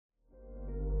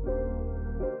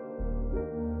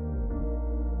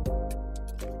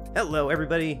Hello,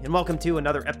 everybody, and welcome to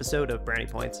another episode of Brownie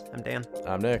Points. I'm Dan.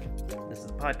 I'm Nick, This is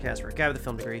the podcast where a guy with a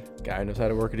film degree guy who knows how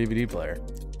to work a DVD player.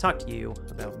 talk to you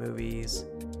about movies.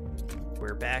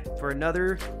 We're back for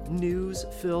another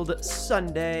news-filled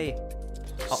Sunday.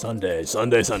 Sunday.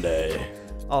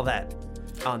 All that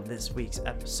on this week's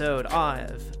episode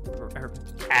of...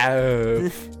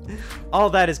 All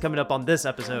that is coming up on this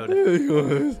episode. Hey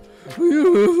guys, will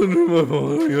you listen to my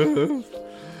podcast?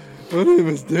 My name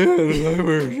is Dan and I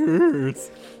wear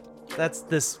shirts. That's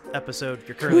this episode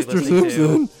you're currently Mr. listening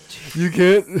Simpson,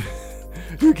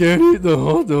 you can't eat the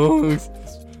hot dogs.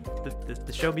 to.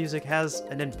 The show music has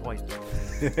an endpoint.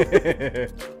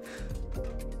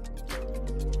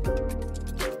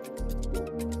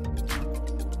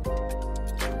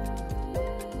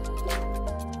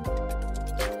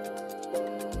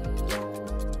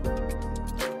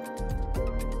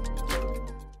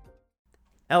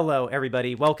 Hello,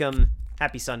 everybody. Welcome.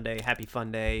 Happy Sunday. Happy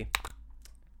fun day.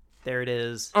 There it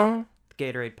is.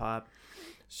 Gatorade Pop.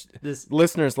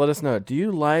 Listeners, let us know. Do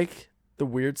you like the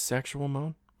weird sexual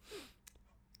moan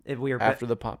We are after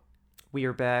the pop? We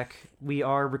are back. We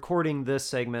are recording this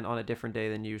segment on a different day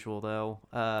than usual, though.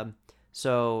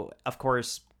 So, of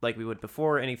course, like we would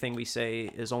before, anything we say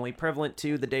is only prevalent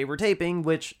to the day we're taping,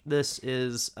 which this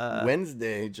is...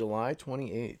 Wednesday, July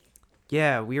 28th.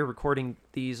 Yeah, we are recording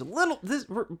these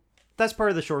that's part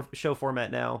of the show format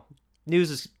now.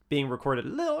 News is being recorded a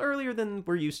little earlier than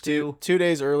we're used to. 2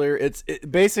 days earlier.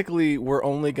 Basically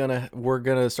we're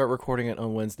gonna start recording it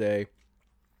on Wednesday,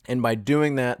 and by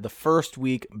doing that, the first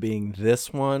week being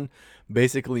this one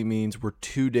basically means we're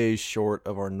 2 days short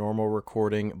of our normal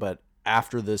recording. But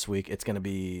after this week, it's gonna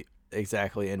be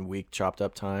exactly in week chopped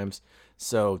up times.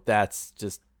 So that's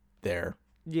just there.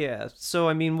 Yeah. So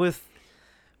I mean, with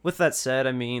that said,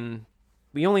 I mean,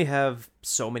 we only have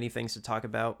so many things to talk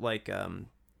about. Like,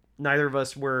 neither of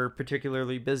us were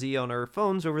particularly busy on our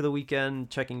phones over the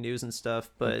weekend checking news and stuff,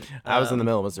 but... I was in the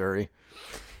middle of Missouri.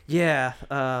 Yeah,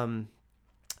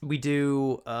 we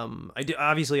do...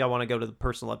 Obviously, I want to go to the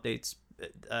personal updates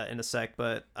in a sec,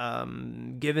 but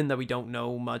given that we don't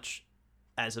know much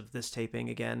as of this taping,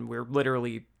 again, we're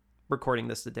literally recording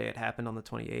this the day it happened on the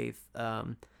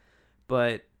 28th.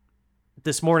 But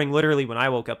this morning, literally, when I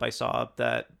woke up, I saw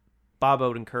that Bob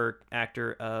Odenkirk,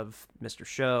 actor of Mr.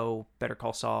 Show, Better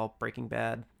Call Saul, Breaking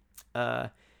Bad,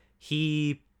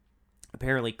 he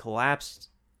apparently collapsed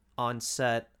on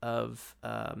set of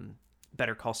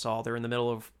Better Call Saul. They're in the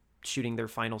middle of shooting their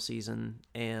final season,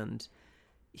 and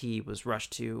he was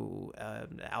rushed to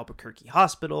Albuquerque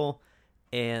Hospital,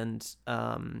 and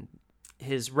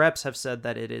his reps have said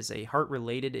that it is a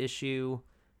heart-related issue,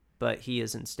 but he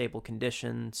is in stable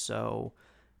condition, so...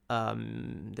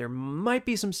 there might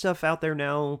be some stuff out there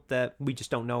now that we just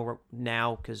don't know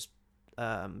now because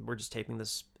we're just taping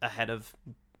this ahead of...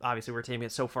 Obviously, we're taping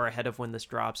it so far ahead of when this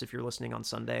drops if you're listening on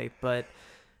Sunday. But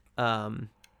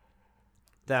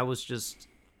that was just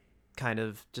kind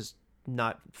of just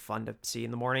not fun to see in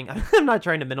the morning. I'm not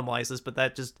trying to minimize this, but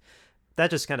that just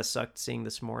kind of sucked seeing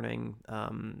this morning.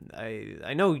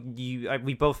 I know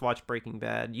we both watched Breaking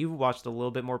Bad. You watched a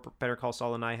little bit more Better Call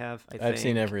Saul than I have, I think. I've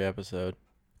seen every episode.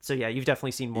 So yeah, you've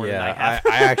definitely seen more than I have.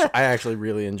 I actually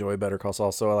really enjoy Better Call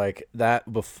Saul. So like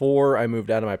that, before I moved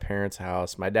out of my parents'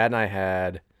 house, my dad and I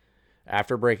had,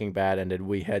 after Breaking Bad ended,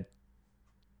 we had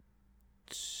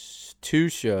two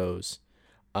shows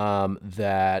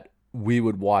that we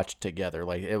would watch together.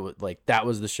 Like it was like that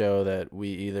was the show that we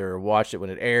either watched it when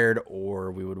it aired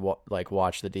or we would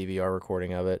watch the DVR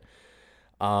recording of it.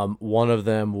 One of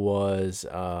them was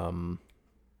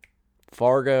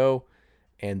Fargo,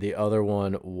 and the other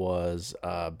one was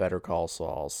Better Call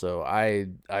Saul. So I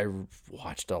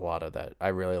watched a lot of that. I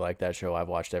really like that show. I've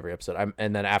watched every episode.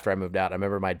 And then after I moved out, I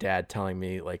remember my dad telling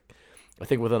me, like, I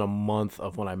think within a month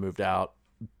of when I moved out,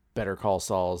 Better Call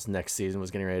Saul's next season was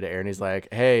getting ready to air. And he's like,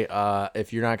 hey,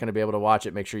 if you're not going to be able to watch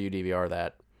it, make sure you DVR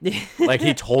that. Like,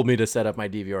 he told me to set up my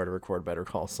DVR to record Better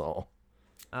Call Saul.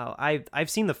 Oh, I've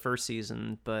seen the first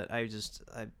season, but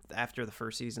after the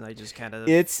first season, I just kind of...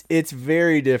 It's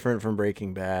very different from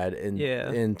Breaking Bad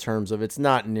in terms of it's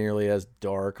not nearly as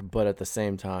dark, but at the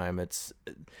same time, it's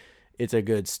a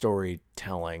good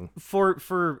storytelling.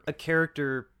 For a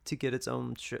character to get its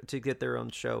own to get their own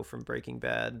show from Breaking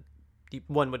Bad,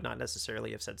 one would not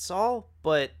necessarily have said Saul,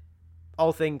 but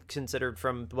all things considered,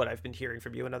 from what I've been hearing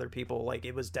from you and other people, like,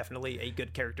 it was definitely a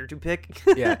good character to pick.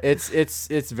 Yeah,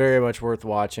 it's very much worth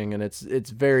watching, and it's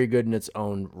very good in its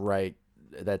own right.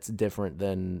 That's different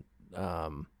than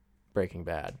Breaking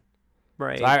Bad.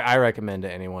 Right. So I recommend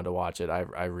to anyone to watch it.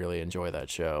 I really enjoy that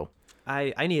show.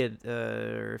 I need it,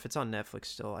 or if it's on Netflix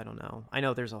still, I don't know. I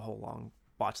know there's a whole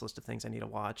watch list of things I need to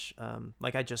watch.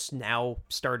 Like I just now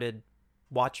started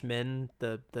Watchmen,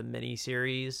 the mini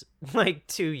series, like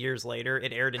 2 years later.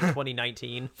 It aired in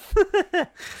 2019.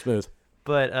 Smooth.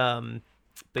 But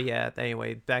yeah,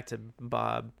 anyway, back to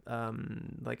Bob.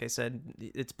 Like I said,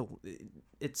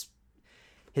 it's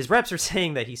his reps are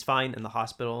saying that he's fine in the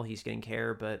hospital, he's getting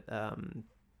care, but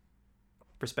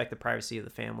respect the privacy of the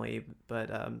family, but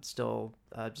still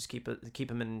just keep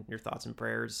him in your thoughts and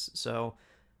prayers. So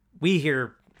we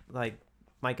hear, like,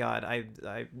 my God,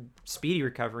 I speedy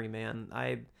recovery, man.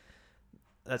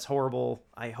 That's horrible.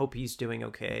 I hope he's doing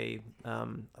okay. I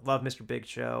love Mr. Big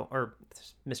Show, or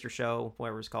Mr. Show,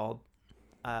 whatever it's called.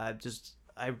 I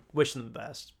wish them the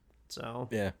best. So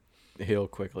yeah, heal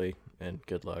quickly and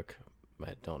good luck.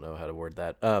 I don't know how to word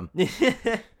that.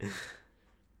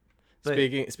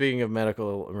 Speaking of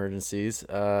medical emergencies,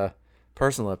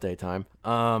 personal update time.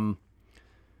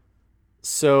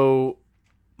 So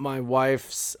my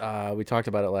wife's, we talked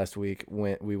about it last week.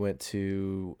 We went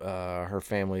to her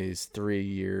family's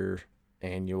 3-year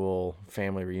annual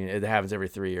family reunion. It happens every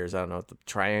 3 years. I don't know, the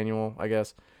triannual, I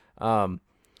guess.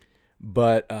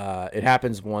 But it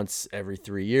happens once every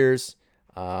 3 years.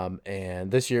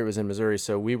 And this year it was in Missouri.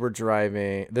 So we were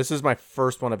driving. This is my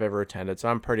first one I've ever attended, so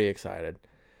I'm pretty excited.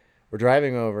 We're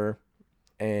driving over,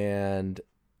 and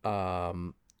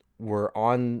we're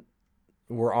on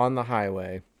the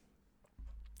highway,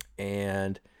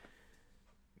 and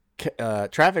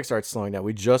traffic starts slowing down.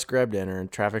 We just grabbed dinner,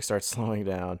 and traffic starts slowing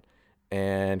down.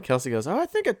 And Kelsey goes, "Oh, I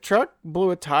think a truck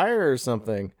blew a tire or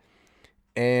something."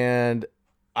 And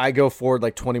I go forward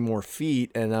like 20 more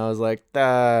feet, and I was like,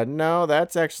 no,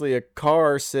 that's actually a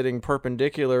car sitting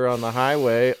perpendicular on the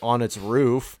highway on its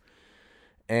roof.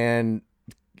 And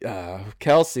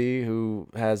Kelsey, who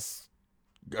has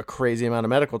a crazy amount of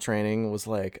medical training, was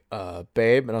like,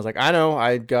 babe. And I was like, I know,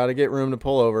 I got to get room to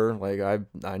pull over. Like,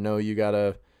 I know you got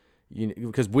to,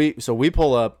 because we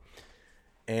pull up,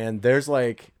 and there's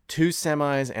like 2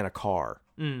 semis and a car.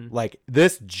 Like,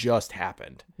 this just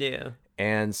happened. Yeah.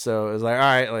 And so it was like, all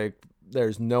right, like,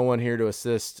 there's no one here to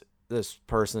assist this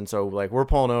person. So, like, we're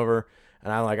pulling over,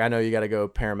 and I'm like, I know you got to go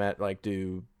paramedic, like,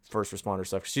 do first responder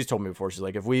stuff. She's told me before, she's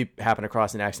like, if we happen to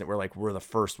cross an accident, we're the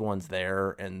first ones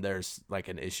there, and there's, like,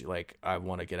 an issue, like, I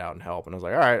want to get out and help. And I was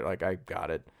like, all right, like, I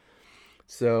got it.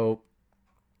 So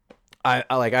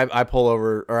I pull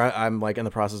over, or I'm, like, in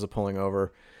the process of pulling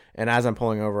over. And as I'm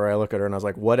pulling over, I look at her and I was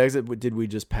like, what exit did we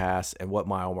just pass? And what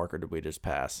mile marker did we just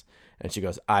pass? And she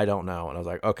goes, I don't know. And I was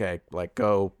like, okay, like,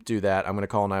 go do that. I'm going to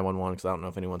call 911 because I don't know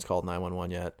if anyone's called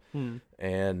 911 yet.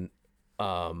 And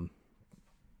I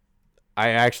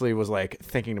actually was like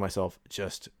thinking to myself,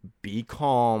 just be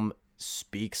calm,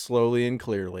 speak slowly and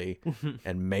clearly,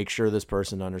 and make sure this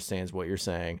person understands what you're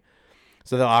saying.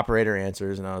 So the operator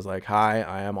answers, and I was like, hi,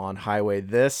 I am on highway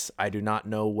this. I do not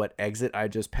know what exit I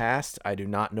just passed. I do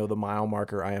not know the mile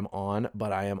marker I am on,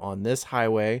 but I am on this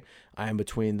highway. I am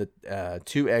between the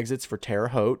 2 exits for Terre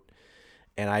Haute,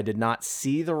 and I did not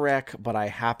see the wreck, but I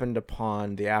happened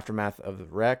upon the aftermath of the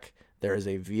wreck. There is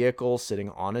a vehicle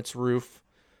sitting on its roof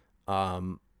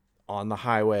on the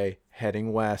highway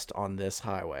heading west on this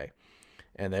highway.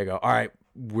 And they go, all right,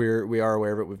 we are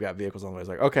aware of it. We've got vehicles on the way. I was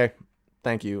like, okay.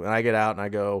 Thank you. And I get out and I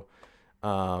go,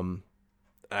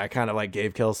 I kind of like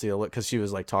gave Kelsey a look because she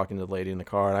was like talking to the lady in the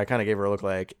car. And I kind of gave her a look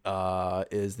like,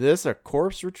 is this a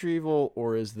corpse retrieval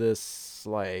or is this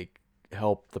like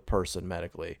help the person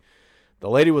medically? The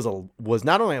lady was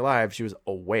not only alive, she was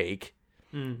awake,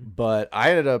 but I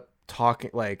ended up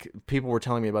talking, like, people were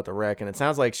telling me about the wreck, and it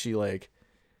sounds like she like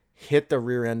hit the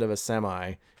rear end of a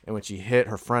semi. And when she hit,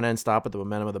 her front end stopped, but the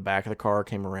momentum of the back of the car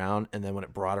came around. And then when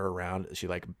it brought her around, she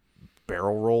like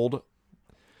barrel rolled,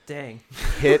 dang,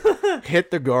 hit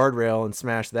the guardrail and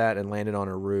smashed that and landed on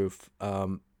her roof.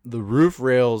 The roof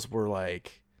rails were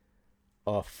like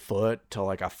a foot to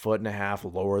like a foot and a half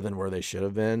lower than where they should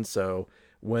have been. So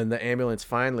when the ambulance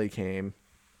finally came,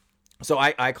 so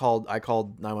I called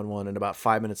 911, and about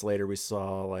 5 minutes later we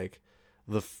saw like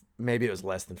maybe it was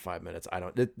less than 5 minutes.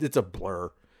 It's a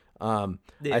blur. Yeah.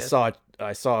 I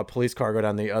saw a police car go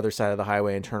down the other side of the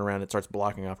highway and turn around and it starts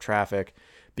blocking off traffic.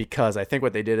 Because I think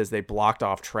what they did is they blocked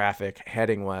off traffic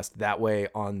heading west. That way,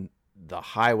 on the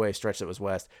highway stretch that was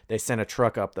west, they sent a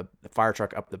truck up, the fire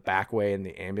truck up the back way in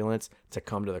the ambulance to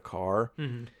come to the car.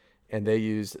 And they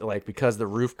used, like, because the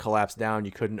roof collapsed down,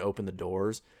 you couldn't open the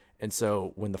doors. And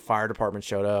so when the fire department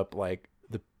showed up, like,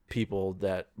 the people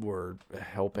that were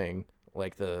helping,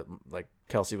 like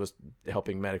Kelsey was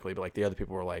helping medically, but like the other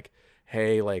people were like,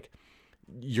 hey, like,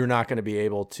 you're not going to be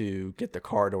able to get the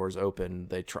car doors open.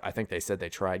 I think they said they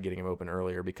tried getting them open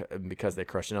earlier because they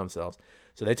crushed in themselves.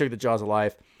 So they took the jaws of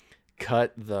life.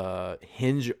 cut the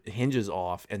hinges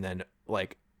off and then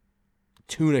like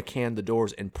tuna canned the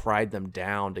doors and pried them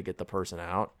down to get the person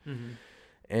out.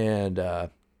 And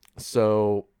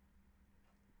so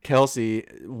Kelsey,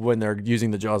 when they're using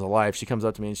the jaws of life, she comes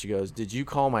up to me and she goes, "Did you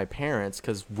call my parents?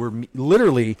 Because we're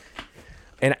literally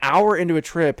an hour into a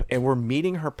trip and we're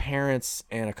meeting her parents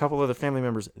and a couple other family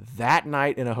members that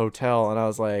night in a hotel." And I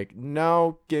was like,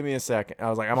 "No, give me a second." I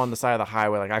was like, "I'm on the side of the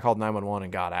highway." Like, I called 911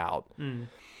 and got out.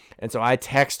 And so I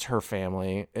text her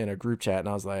family in a group chat and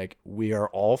I was like, "We are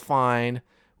all fine.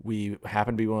 We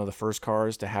happen to be one of the first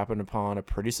cars to happen upon a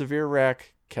pretty severe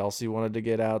wreck. Kelsey wanted to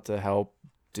get out to help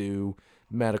do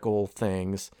medical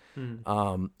things.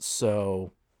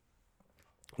 So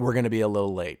we're going to be a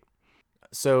little late."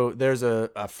 So there's a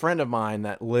friend of mine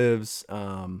that lives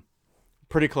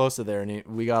pretty close to there, and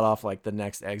we got off like the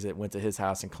next exit, went to his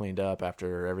house and cleaned up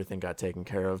after everything got taken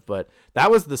care of. But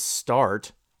that was the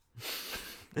start.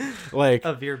 Like,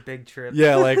 of your big trip.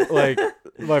 Yeah, like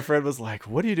my friend was like,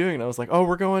 "What are you doing?" And I was like, "Oh,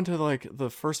 we're going to like the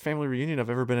first family reunion I've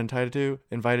ever been invited to,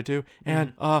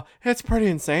 and it's pretty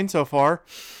insane so far."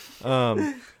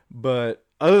 But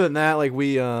other than that, like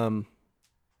we and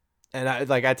I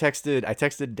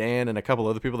texted Dan and a couple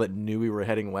other people that knew we were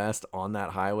heading west on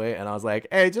that highway, and I was like,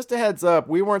 "Hey, just a heads up,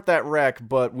 we weren't that wreck,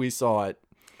 but we saw it."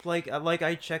 Like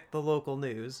I checked the local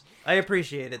news. I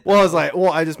appreciate it, though. Well, I was like,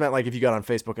 I just meant like if you got on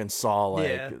Facebook and saw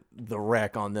like the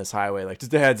wreck on this highway, like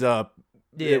just a heads up,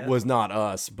 it was not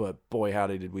us, but boy,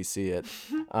 howdy did we see it.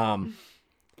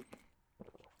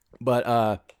 But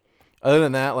other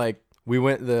than that, like we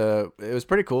went it was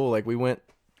pretty cool. Like we went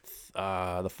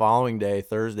the following day,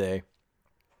 Thursday.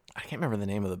 I can't remember the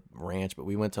name of the ranch, but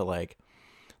we went to like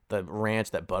the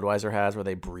ranch that Budweiser has where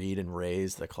they breed and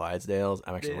raise the Clydesdales.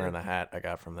 I'm actually wearing the hat I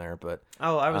got from there, but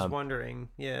I was wondering.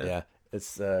 Yeah,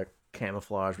 it's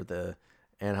camouflage with the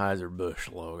Anheuser-Busch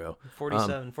logo.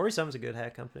 47 47's a good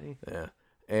hat company. Yeah.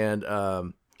 And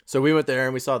so we went there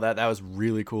and we saw that was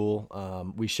really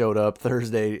cool. We showed up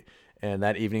Thursday, and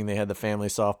that evening they had the family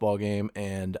softball game,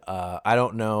 and I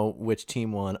don't know which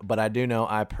team won, but I do know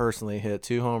I personally hit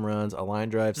 2 home runs, a line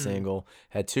drive single,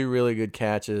 had 2 really good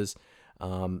catches,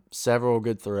 several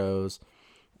good throws.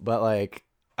 But like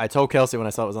I told Kelsey when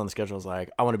I saw it was on the schedule, I was like,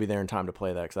 I want to be there in time to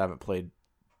play that because I haven't played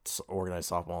organized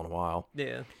softball in a while.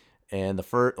 Yeah. And the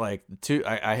first, like,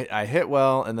 I hit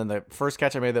well, and then the first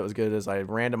catch I made that was good is I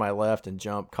ran to my left and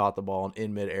jumped, caught the ball, and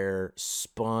in midair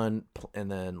spun,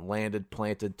 and then landed,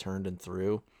 planted, turned, and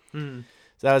threw. So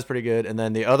that was pretty good. And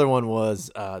then the other one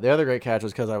was, the other great catch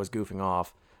was because I was goofing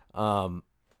off.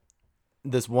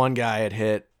 This one guy had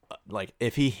hit, like,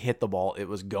 if he hit the ball, it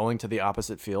was going to the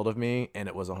opposite field of me, and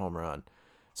it was a home run.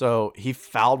 So he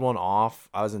fouled one off.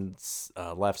 I was in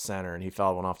left center, and he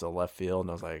fouled one off to the left field, and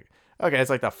I was like, okay,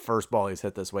 it's like the first ball he's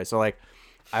hit this way. So, like,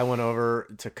 I went over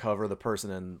to cover the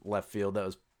person in left field that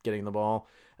was getting the ball,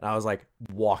 and I was, like,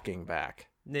 walking back.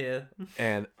 Yeah.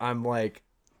 And I'm, like,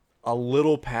 a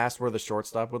little past where the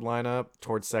shortstop would line up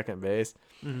towards second base.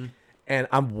 And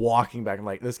I'm walking back. I'm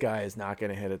like, this guy is not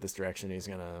going to hit it this direction. He's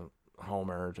going to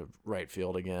homer to right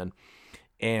field again.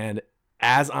 And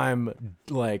as I'm,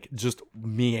 like, just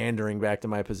meandering back to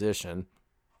my position,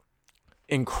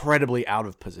 incredibly out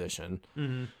of position,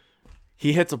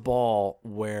 he hits a ball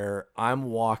where I'm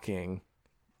walking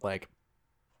basically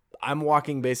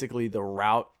the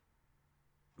route,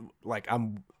 like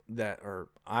I'm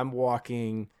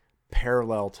walking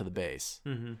parallel to the base.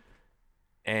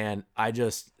 And I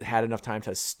just had enough time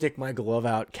to stick my glove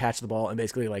out, catch the ball, and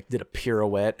basically like did a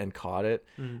pirouette and caught it.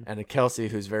 And Kelsey,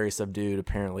 who's very subdued,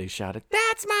 apparently shouted,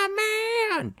 "That's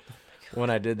my man!" when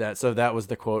I did that. So that was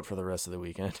the quote for the rest of the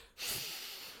weekend.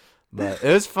 But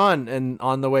it was fun, and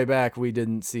on the way back, we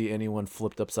didn't see anyone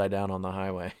flipped upside down on the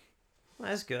highway.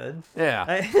 That's good.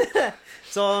 Yeah.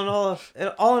 So all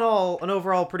in all, an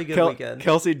overall pretty good weekend.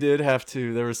 Kelsey did have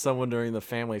to. There was someone during the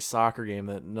family soccer game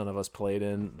that none of us played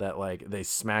in that like they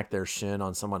smacked their shin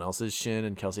on someone else's shin,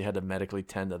 and Kelsey had to medically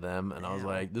tend to them. And I was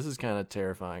like, this is kind of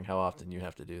terrifying. How often you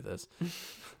have to do this?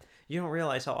 You don't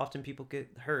realize how often people get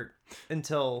hurt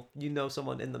until you know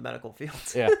someone in the medical field.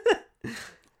 Yeah.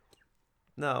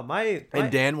 No, and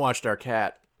Dan watched our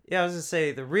cat. Yeah, I was gonna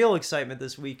say the real excitement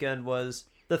this weekend was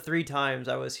the 3 times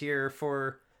I was here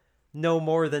for no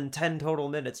more than 10 total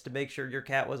minutes to make sure your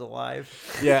cat was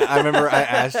alive. Yeah, I remember I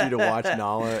asked you to watch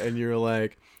Nala, and you were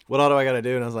like, "What all do I got to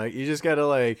do?" And I was like, "You just got to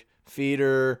like feed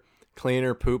her, clean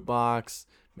her poop box,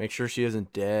 make sure she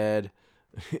isn't dead."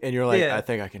 And you're like, "I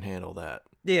think I can handle that."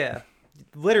 Yeah,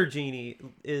 Litter Genie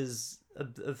is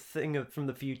a thing from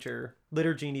the future.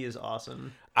 Litter Genie is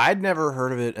awesome. I'd never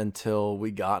heard of it until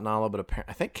we got Nala, but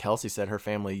I think Kelsey said her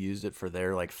family used it for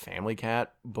their like family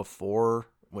cat before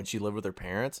when she lived with her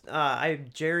parents.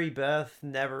 Jerry Beth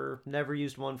never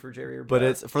used one for Jerry or Beth. But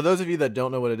it's for those of you that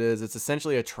don't know what it is. It's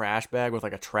essentially a trash bag with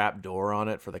like a trap door on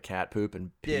it for the cat poop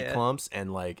and pee clumps,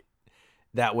 and like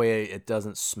that way it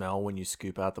doesn't smell when you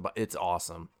scoop out the. It's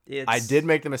awesome. I did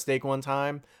make the mistake one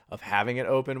time of having it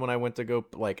open when I went to go,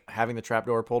 like having the trap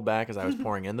door pulled back as I was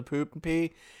pouring in the poop and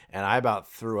pee, and I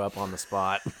about threw up on the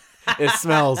spot. It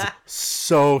smells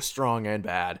so strong and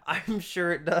bad. I'm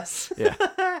sure it does. Yeah.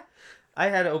 I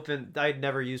had opened. I'd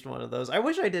never used one of those. I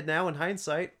wish I did now in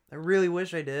hindsight. I really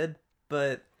wish I did,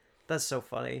 but that's so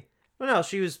funny. Well, no,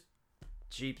 she's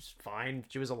fine.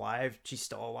 She was alive. She's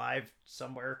still alive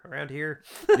somewhere around here.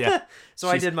 Yeah. So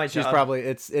I did my job. She's probably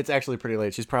it's actually pretty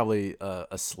late. She's probably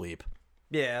asleep.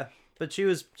 Yeah, but she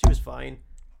was fine.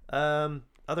 Other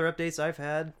updates I've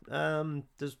had,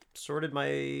 just sorted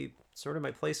my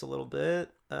place a little bit.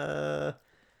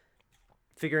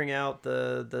 Figuring out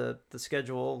the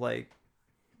schedule, like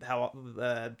how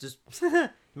just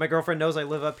my girlfriend knows I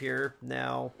live up here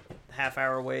now,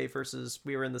 half-hour away versus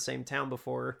we were in the same town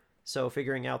before. So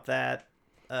figuring out that.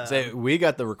 We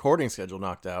got the recording schedule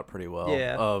knocked out pretty well.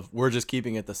 Yeah. We're just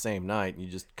keeping it the same night, and you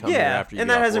just come here after you.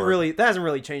 And that hasn't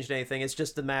really changed anything. It's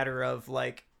just a matter of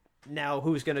like now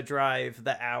who's gonna drive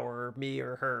the hour, me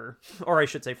or her, or I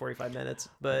should say 45 minutes.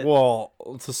 But well,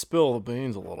 to spill the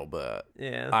beans a little bit.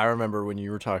 Yeah. I remember when you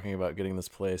were talking about getting this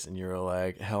place, and you were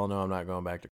like, "Hell no, I'm not going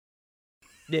back to."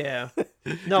 Yeah.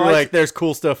 No, you're like, "There's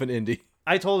cool stuff in Indy."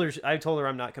 I told her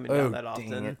I'm not coming down that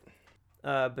often.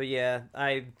 But yeah,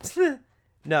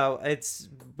 no,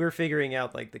 we're figuring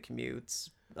out like the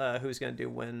commutes, who's gonna do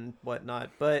when,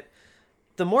 whatnot. But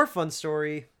the more fun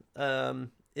story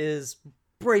is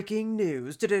breaking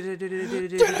news. I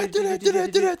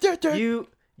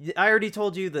already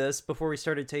told you this before we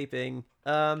started taping.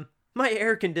 My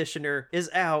air conditioner is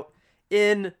out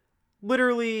in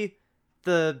literally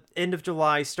the end of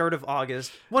July, start of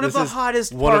August. One of the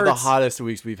hottest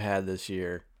weeks we've had this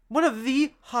year. One of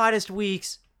the hottest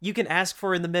weeks you can ask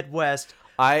for in the Midwest.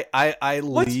 I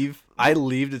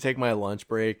leave to take my lunch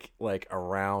break like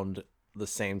around the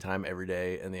same time every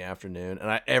day in the afternoon,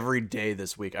 and every day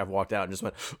this week I've walked out and just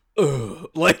went, ugh,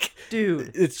 like,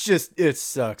 dude, it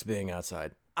sucks being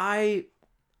outside.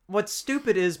 What's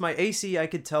stupid is my AC I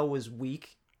could tell was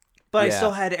weak, but I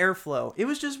still had airflow. It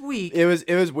was just weak. It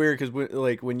was weird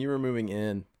because when you were moving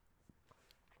in,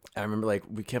 I remember like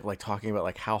we kept like talking about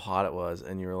like how hot it was,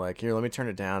 and you were like, "Here, let me turn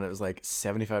it down." It was like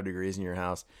 75 degrees in your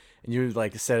house, and you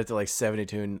like set it to like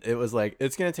 72, and it was like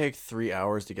it's gonna take 3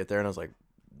 hours to get there, and I was like,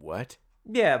 "What?"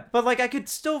 Yeah, but like I could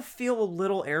still feel a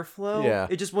little airflow. Yeah,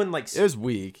 it just wouldn't like. It was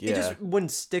weak. Yeah, it just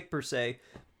wouldn't stick per se.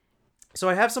 So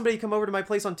I have somebody come over to my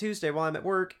place on Tuesday while I'm at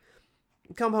work.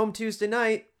 Come home Tuesday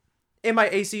night, and my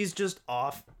AC's just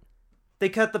off. They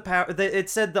cut the power. It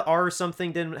said the R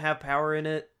something didn't have power in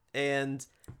it, and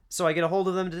so I get a hold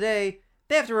of them today.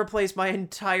 They have to replace my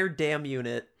entire damn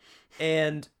unit,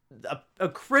 and a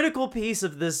critical piece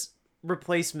of this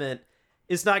replacement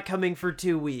is not coming for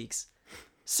 2 weeks.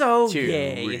 So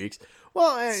 2 weeks.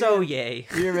 Well, yay.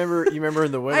 You remember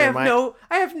in the winter?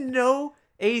 I have no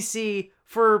AC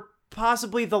for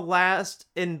possibly the last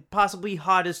and possibly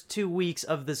hottest 2 weeks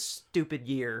of this stupid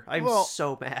year. I'm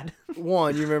so mad.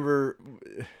 One, you remember?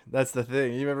 That's the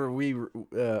thing. You remember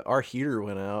our heater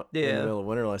went out in the middle of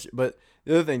winter last year. But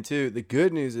the other thing too, the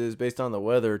good news is based on the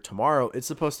weather, tomorrow it's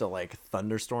supposed to like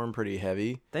thunderstorm pretty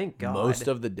heavy. Thank God. Most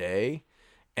of the day,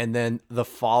 and then the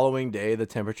following day the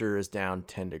temperature is down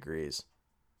 10 degrees.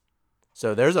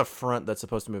 So there's a front that's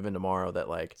supposed to move in tomorrow that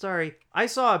like... Sorry. I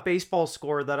saw a baseball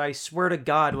score that I swear to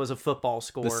God was a football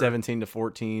score. The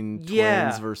 17-14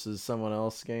 Twins versus someone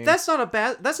else game. That's not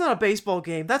a baseball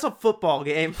game. That's a football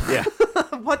game. Yeah.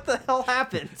 What the hell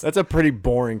happened? That's a pretty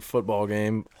boring football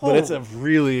game, but it's a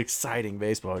really exciting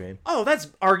baseball game. Oh, that's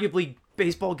arguably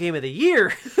baseball game of the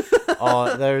year.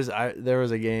 There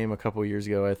was a game a couple years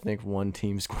ago, I think one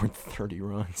team scored 30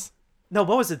 runs. No,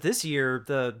 what was it this year?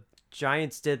 The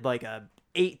Giants did like a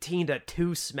 18-2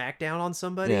 smackdown on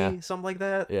somebody, something like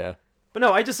that. Yeah. But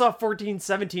no, I just saw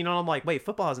 14-17 and I'm like, wait,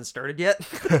 football hasn't started yet.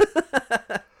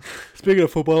 Speaking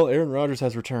of football, Aaron Rodgers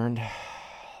has returned.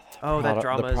 That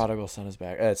drama. The prodigal son is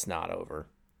back. It's not over.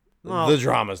 Well, the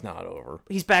drama's not over.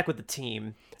 He's back with the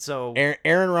team. So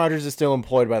Aaron Rodgers is still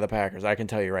employed by the Packers. I can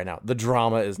tell you right now, the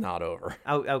drama is not over.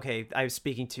 Oh, okay. I was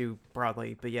speaking too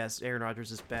broadly, but yes, Aaron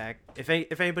Rodgers is back. If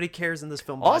anybody cares in this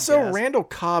film, also podcast, Randall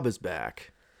Cobb is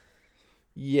back.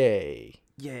 Yay!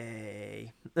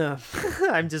 Yay.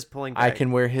 I'm just pulling back. I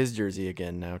can wear his jersey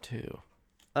again now too.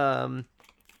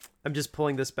 I'm just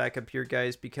pulling this back up here,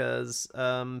 guys, because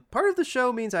part of the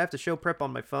show means I have to show prep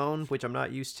on my phone, which I'm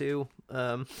not used to.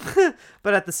 But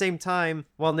at the same time,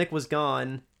 while Nick was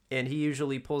gone, and he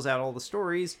usually pulls out all the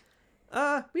stories,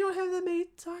 we don't have that many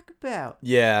to talk about.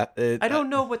 Yeah. I don't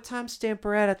know what timestamp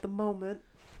we're at the moment.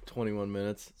 21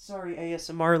 minutes. Sorry,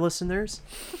 ASMR listeners.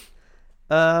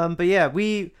 But yeah,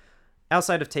 we,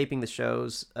 outside of taping the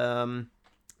shows,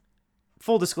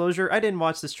 full disclosure, I didn't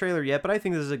watch this trailer yet, but I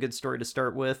think this is a good story to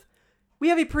start with. We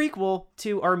have a prequel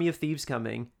to Army of Thieves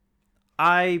coming.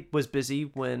 I was busy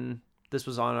when this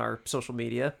was on our social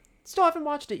media. Still haven't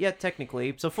watched it yet,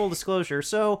 technically, so full disclosure.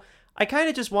 So I kind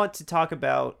of just want to talk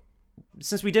about,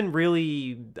 since we didn't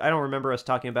really, I don't remember us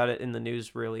talking about it in the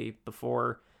news really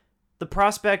before, the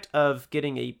prospect of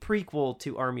getting a prequel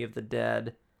to Army of the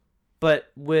Dead,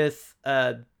 but with,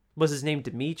 was his name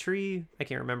Dimitri? I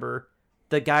can't remember.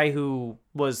 The guy who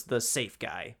was the safe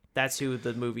guy. That's who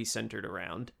the movie centered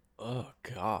around. Oh,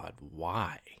 God.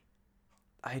 Why?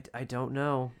 I don't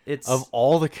know. It's Of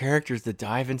all the characters that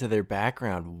dive into their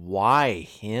background, why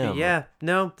him? Yeah,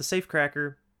 no, the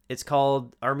safecracker. It's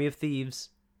called Army of Thieves,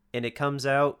 and it comes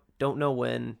out, don't know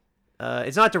when.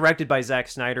 It's not directed by Zack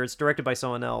Snyder. It's directed by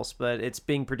someone else, but it's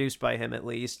being produced by him at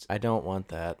least. I don't want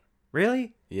that.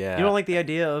 Really? Yeah. You don't like the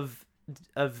idea of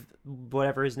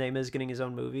whatever his name is getting his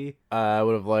own movie? I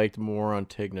would have liked more on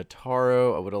Tig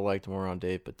Notaro. I would have liked more on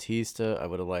Dave Bautista. I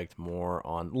would have liked more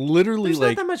on literally There's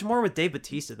like. not that much more with Dave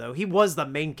Bautista though. He was the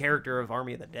main character of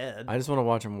Army of the Dead. I just want to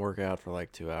watch him work out for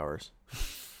like 2 hours.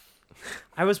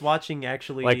 I was watching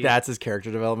actually. Like that's his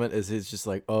character development. Is it's just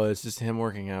like, oh, it's just him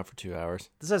working out for 2 hours.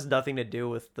 This has nothing to do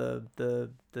with the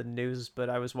news, but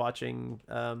I was watching.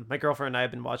 My girlfriend and I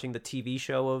have been watching the TV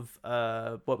show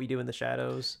of What We Do in the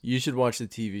Shadows. You should watch the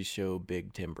TV show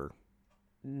Big Timber.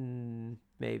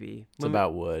 Maybe It's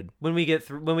about wood. when we get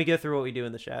through What We Do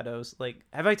in the Shadows. Like,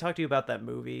 have I talked to you about that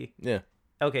movie? Yeah.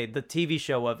 Okay, the TV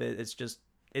show of it is just,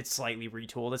 it's slightly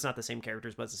retooled. It's not the same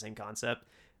characters, but it's the same concept.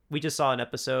 We just saw an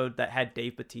episode that had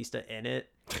Dave Bautista in it,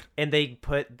 and they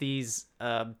put these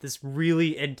this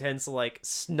really intense, like,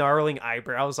 snarling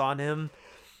eyebrows on him,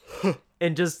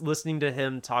 and just listening to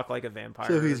him talk like a vampire.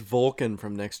 So he's Vulcan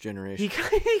from Next Generation.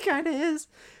 He kind of is.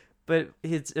 But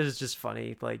it was just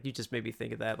funny. Like, you just made me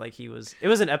think of that. Like, it was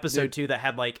an episode too that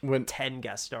had like 10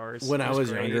 guest stars. When I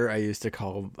was great. younger, I used to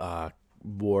call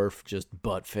Worf just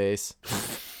Buttface.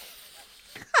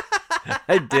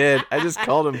 I did. I just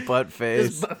called him Buttface.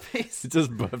 Just Buttface. It's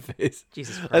just Buttface.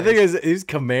 Jesus Christ. I think he's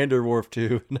Commander Worf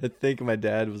too, and I think my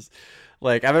dad was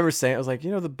like, I remember saying, I was like, you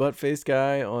know, the Buttface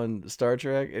guy on Star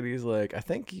Trek, and he's like, I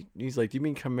think he's like, do you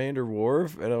mean Commander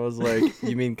Worf? And I was like,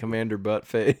 you mean Commander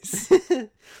Buttface?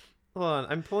 Hold on,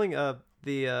 I'm pulling up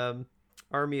the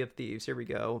Army of Thieves. Here we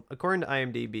go. According to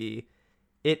IMDb,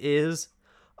 it is.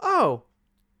 Oh,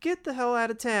 get the hell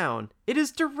out of town! It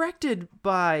is directed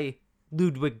by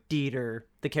Ludwig Dieter,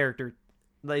 the character.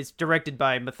 It's directed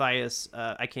by Matthias.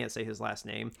 I can't say his last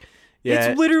name.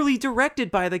 Yeah, It's literally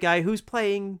directed by the guy who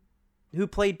played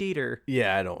Dieter.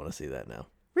 yeah. I don't want to see that now.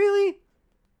 Really?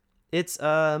 It's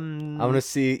I'm gonna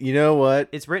see. You know what?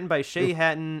 It's written by Shay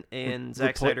Hatton and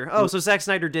Zack Snyder. Oh, so Zack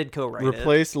Snyder did co-write it.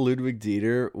 Replace Ludwig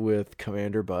Dieter with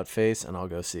Commander Buttface, and I'll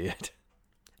go see it.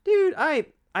 Dude, I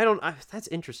don't. That's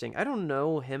interesting. I don't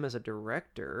know him as a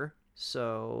director,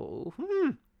 so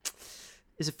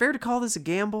is it fair to call this a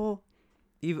gamble?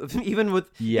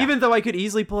 Even though I could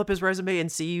easily pull up his resume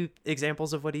and see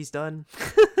examples of what he's done.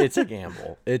 It's a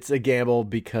gamble. It's a gamble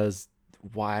because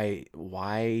why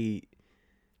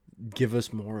give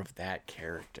us more of that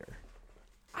character?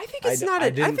 I think it's not.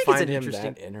 I didn't think find it's him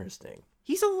interesting. that interesting.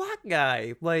 He's a lock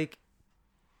guy. Like,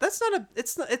 that's not a.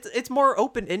 It's more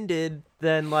open ended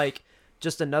than like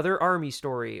just another army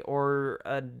story or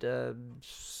a.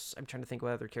 I'm trying to think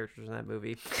what other characters in that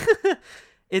movie.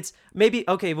 It's maybe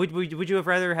okay. Would you have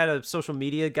rather had a social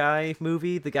media guy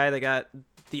movie? The guy that got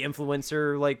the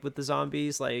influencer like with the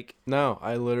zombies, like. No,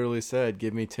 I literally said,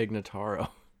 give me Tig Notaro.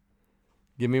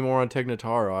 Give me more on Tig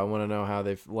Notaro. I want to know how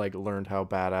they've like learned how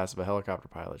badass of a helicopter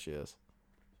pilot she is.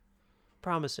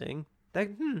 Promising.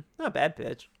 That not a bad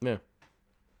pitch. Yeah.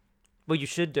 What you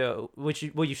should do, what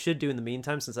you should do in the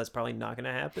meantime, since that's probably not going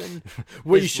to happen.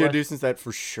 What you should do, since that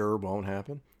for sure won't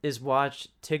happen, is watch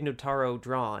Tig Notaro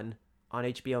Drawn on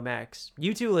HBO Max.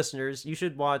 You two listeners, you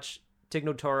should watch Tig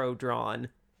Notaro Drawn,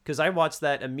 because I watched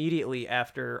that immediately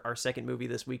after our second movie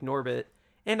this week, Norbit,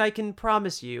 and I can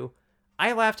promise you,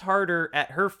 I laughed harder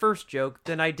at her first joke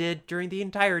than I did during the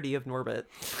entirety of Norbit.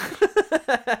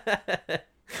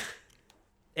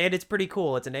 And it's pretty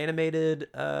cool. It's an animated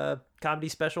comedy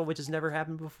special, which has never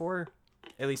happened before,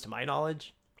 at least to my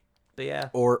knowledge. But yeah.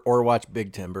 Or watch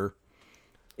Big Timber.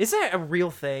 Is that a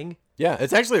real thing? Yeah,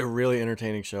 it's actually a really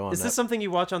entertaining show on Is this something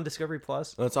you watch on Discovery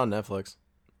Plus? No, it's on Netflix.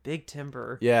 Big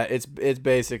Timber. Yeah, it's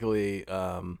basically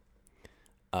a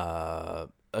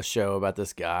show about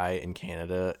this guy in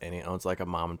Canada, and he owns like a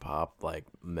mom and pop like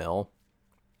mill,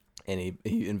 and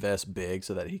he invests big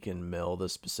so that he can mill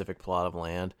this specific plot of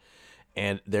land.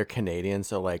 And they're Canadian,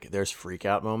 so like there's freak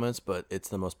out moments, but it's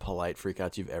the most polite freak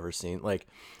outs you've ever seen. Like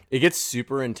it gets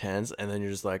super intense, and then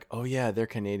you're just like, oh yeah, they're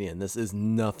Canadian. This is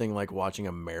nothing like watching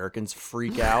Americans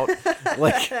freak out.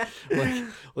 like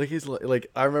he's like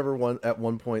I remember at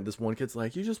one point this one kid's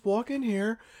like, you just walk in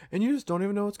here and you just don't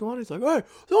even know what's going on. He's like, hey,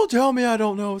 don't tell me I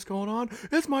don't know what's going on.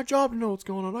 It's my job to know what's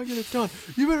going on. I get it done.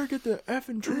 You better get the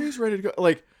effing trees ready to go.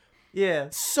 Like. Yeah.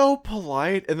 So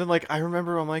polite. And then like I'm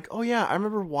like, oh yeah, I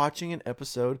remember watching an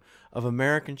episode of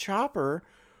American Chopper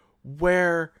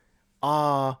where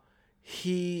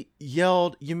he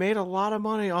yelled, you made a lot of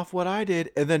money off what I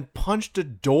did, and then punched a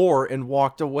door and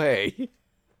walked away.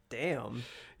 Damn.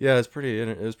 Yeah, it was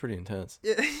pretty intense.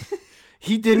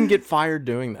 He didn't get fired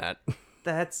doing that.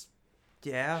 That's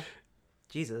yeah.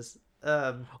 Jesus.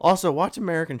 Also, watch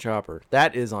American Chopper.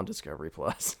 That is on Discovery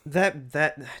Plus.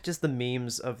 That just the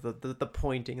memes of the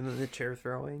pointing and then the chair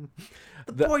throwing,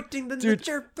 pointing, then the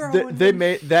chair throwing. They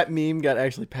made that meme got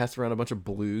actually passed around a bunch of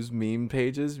Blues meme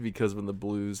pages because when the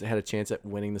Blues had a chance at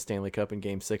winning the Stanley Cup in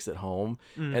Game 6 at home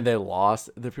and they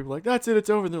lost, the people were like, that's it, it's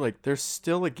over. And they're like, there's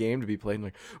still a game to be played. And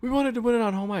like, we wanted to win it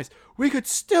on home ice. We could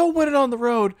still win it on the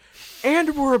road,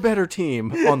 and we're a better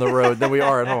team on the road than we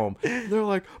are at home. And they're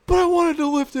like, but I wanted to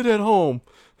lift it at home.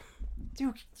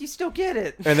 Dude, you still get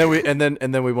it. And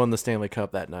then we won the Stanley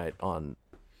Cup that night on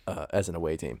as an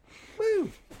away team.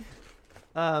 Woo.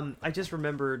 I just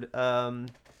remembered. I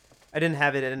didn't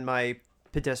have it in my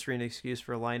pedestrian excuse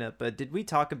for a lineup, but did we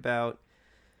talk about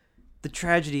the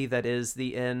tragedy that is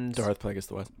the end? Darth Plagueis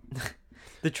the West.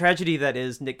 The tragedy that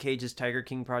is Nick Cage's Tiger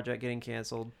King project getting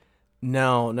canceled.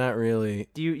 No, not really.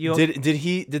 Did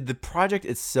the project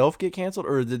itself get canceled,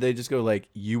 or did they just go like,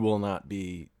 you will not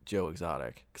be Joe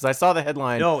Exotic? Because I saw the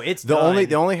headline. No, it's the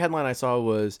done. only headline I saw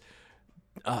was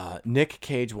Nick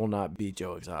Cage will not be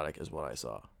Joe Exotic is what I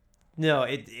saw. No,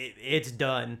 it's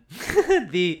done.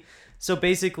 So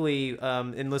basically,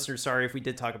 and listeners, sorry if we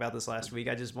did talk about this last week.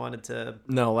 I just wanted to.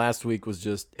 No, last week was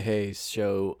just, hey,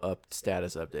 show up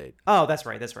status update. Oh, that's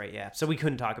right, yeah. So we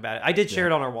couldn't talk about it. I did share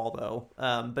it on our wall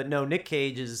though. But no, Nick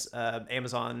Cage is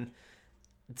Amazon.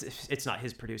 It's not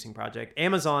his producing project.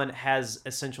 Amazon has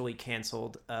essentially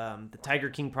canceled the Tiger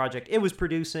King project it was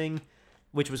producing,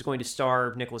 which was going to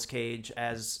star Nicolas Cage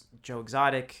as Joe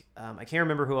Exotic. I can't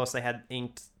remember who else they had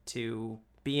inked to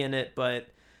be in it, but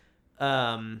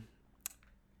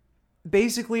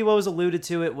basically what was alluded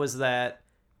to it was that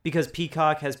because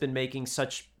Peacock has been making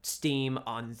such steam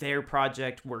on their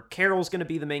project where Carol's going to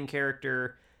be the main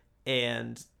character,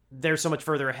 and they're so much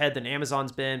further ahead than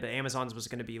Amazon's been, but Amazon's was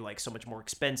going to be like so much more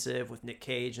expensive with Nick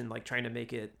Cage and like trying to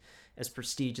make it as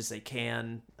prestige as they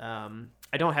can.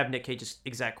 I don't have Nick Cage's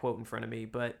exact quote in front of me,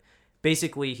 but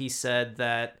basically he said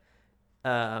that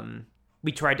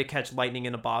we tried to catch lightning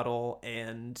in a bottle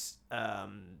and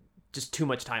just too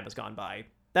much time has gone by.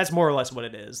 That's more or less what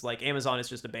it is. Like Amazon is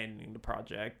just abandoning the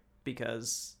project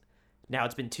because now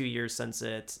it's been 2 years since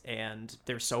it, and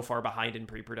they're so far behind in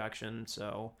pre-production.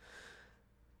 So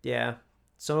yeah.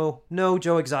 So no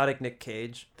Joe Exotic, Nick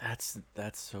Cage. That's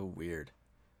so weird.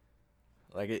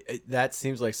 Like that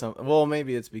seems like some. Well,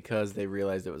 maybe it's because they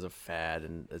realized it was a fad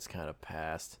and it's kind of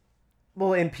past.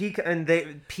 Well, and Peacock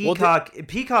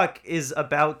is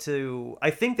about to. I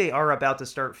think they are about to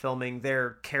start filming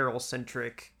their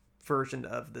Carol-centric version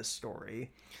of this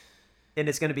story, and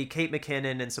it's going to be Kate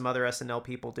McKinnon and some other SNL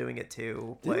people doing it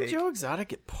too. Didn't Joe Exotic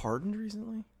get pardoned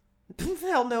recently?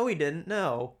 Hell no, he didn't.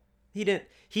 No, he didn't.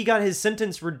 He got his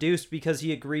sentence reduced because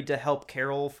he agreed to help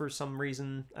Carol for some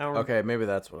reason. Okay, maybe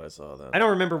that's what I saw then. I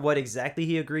don't remember what exactly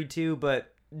he agreed to,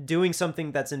 but doing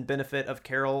something that's in benefit of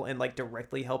Carol and like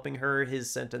directly helping her, his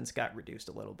sentence got reduced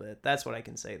a little bit. That's what I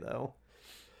can say though.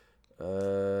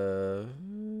 You're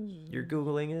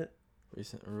Googling it?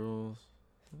 Recent rules.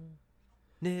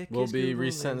 Nick will be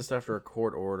resentenced after a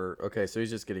court order. Okay, so he's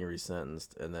just getting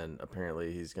resentenced, and then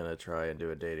apparently he's gonna try and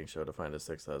do a dating show to find his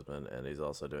sixth husband, and he's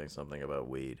also doing something about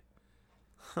weed.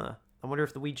 Huh. I wonder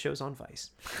if the weed show's on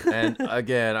Vice. And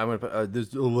again, I'm gonna put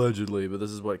this allegedly, but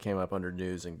this is what came up under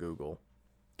news in Google.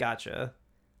 Gotcha.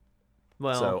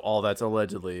 Well, so all that's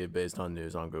allegedly based on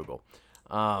news on Google.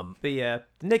 But yeah,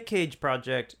 the Nick Cage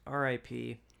project,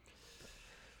 R.I.P.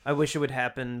 I wish it would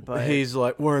happen, but He's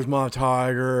like, "Where's my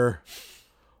tiger?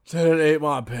 Said it ate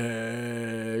my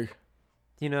pig."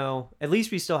 you know, at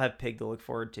least we still have Pig to look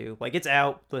forward to. Like, it's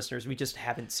out, listeners. We just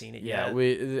haven't seen it Yeah,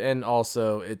 yet. and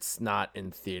also it's not in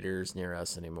theaters near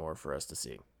us anymore for us to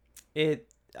see. It's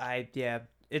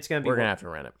gonna be. We're gonna have to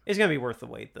rent it. It's gonna be worth the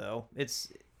wait, though.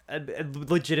 It's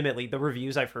legitimately the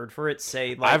reviews I've heard for it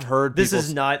say like I've heard this people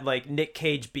is not like Nick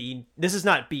Cage B. This is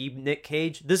not B Nick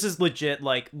Cage. This is legit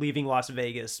like Leaving Las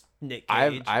Vegas Nick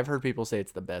Cage. I've heard people say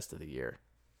it's the best of the year.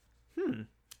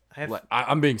 I've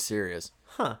I'm being serious.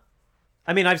 huh.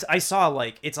 I mean, I saw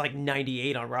like it's like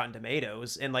 98 on Rotten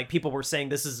Tomatoes, and like people were saying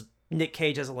this is Nick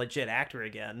Cage as a legit actor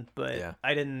again. But Yeah.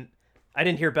 I didn't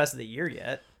hear best of the year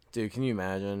yet. Dude, can you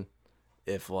imagine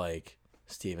if like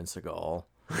Steven Seagal?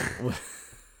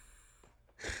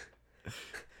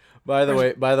 By the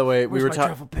way, Where's my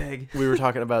truffle pig? we were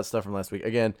talking about stuff from last week.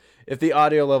 Again, if the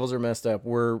audio levels are messed up,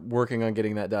 we're working on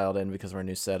getting that dialed in because of our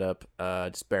new setup.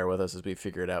 Just bear with us as we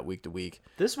figure it out week to week.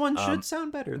 This one should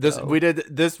sound better. This though. we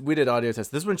did audio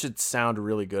tests. This one should sound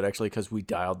really good actually because we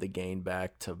dialed the gain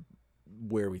back to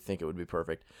where we think it would be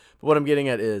perfect. But what I'm getting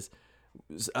at is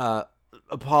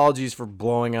apologies for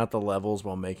blowing out the levels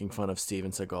while making fun of Steven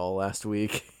Seagal last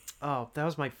week. Oh, that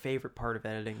was my favorite part of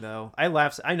editing, though. I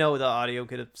laughed. I know the audio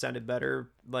could have sounded better.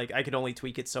 Like, I could only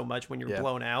tweak it so much when you're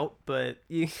blown out, but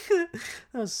that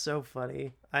was so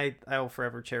funny. I will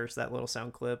forever cherish that little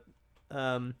sound clip.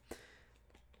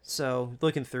 So,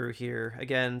 looking through here,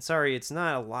 again, sorry, it's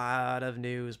not a lot of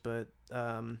news, but,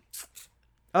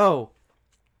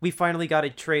 we finally got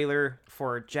a trailer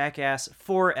for Jackass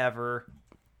Forever.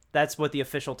 That's what the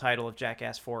official title of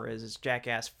Jackass 4 is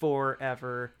Jackass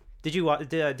Forever. Did you happen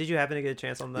to get a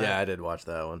chance on that? Yeah, I did watch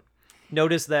that one.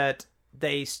 Notice that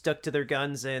they stuck to their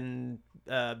guns and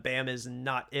Bam is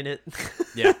not in it.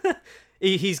 Yeah.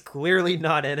 He's clearly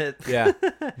not in it. Yeah.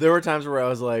 There were times where I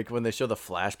was like, when they show the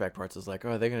flashback parts, I was like, oh,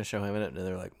 are they going to show him in it? And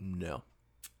they're like, no.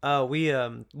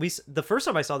 The first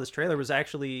time I saw this trailer was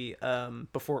actually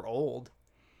before Old,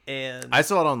 and I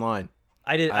saw it online.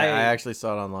 I did. I actually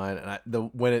saw it online,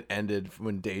 and when it ended,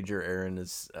 when Danger Aaron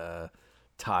is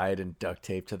tied and duct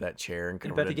taped to that chair and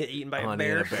about to get eaten by a honey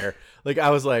bear. and a bear, like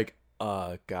I was like,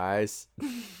 guys,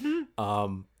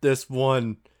 this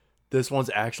one's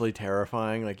actually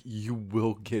terrifying. Like you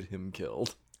will get him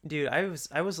killed. Dude, I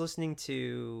was listening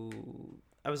to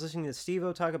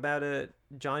Steve-O talk about it,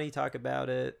 Johnny talk about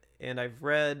it, and I've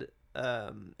read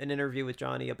an interview with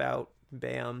Johnny about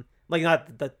Bam. Like,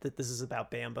 not that this is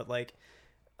about Bam, but like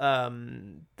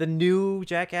the new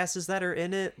jackasses that are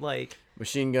in it, like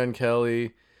Machine Gun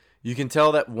Kelly. You can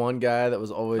tell that one guy that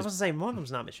was I always was saying one of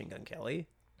them's not Machine Gun Kelly.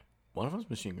 one of them's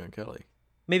Machine Gun Kelly.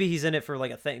 Maybe he's in it for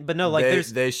like a thing, but no, like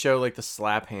they show like the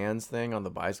slap hands thing on the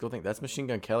bicycle thing. That's Machine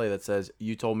Gun Kelly that says,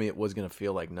 "You told me it was gonna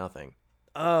feel like nothing."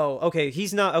 Oh, okay.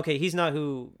 He's not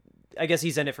who. I guess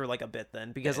he's in it for like a bit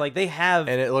then, because like they have.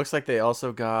 And it looks like they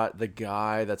also got the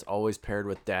guy that's always paired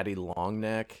with Daddy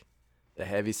Longneck, the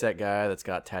heavyset guy that's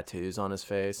got tattoos on his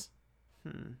face.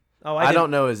 Oh, I don't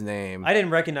know his name. I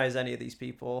didn't recognize any of these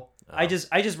people. Oh. I just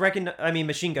recognize. I mean,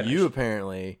 Machine Gun. You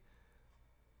apparently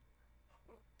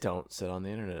don't sit on the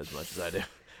internet as much as I do.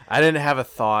 I didn't have a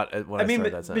thought when I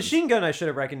started that sentence. Machine Gun I should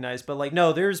have recognized, but like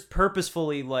no, there's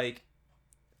purposefully like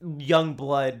young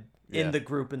blood in the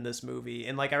group in this movie,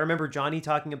 and like I remember Johnny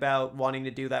talking about wanting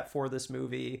to do that for this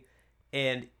movie,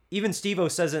 and even Steve-O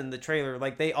says it in the trailer.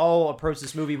 Like they all approach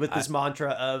this movie with this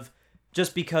mantra of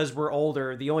just because we're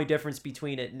older, the only difference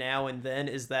between it now and then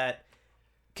is that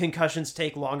concussions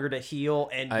take longer to heal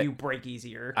and you break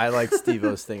easier. I like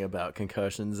Steve-O's thing about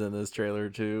concussions in this trailer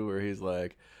too, where he's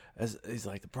like,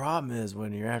 the problem is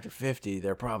when you're after 50,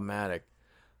 they're problematic,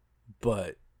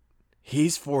 but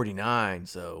he's 49,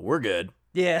 so we're good.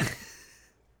 Yeah.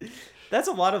 That's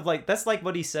a lot of like, that's like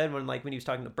what he said when he was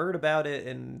talking to Bird about it.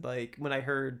 And like when I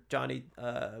heard Johnny,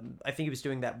 I think he was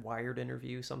doing that Wired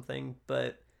interview something,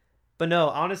 but no,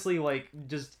 honestly, like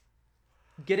just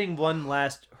getting one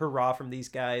last hurrah from these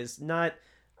guys.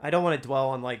 I don't want to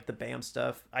dwell on like the Bam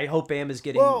stuff. I hope Bam is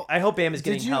getting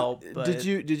help. But... Did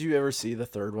you ever see the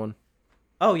third one?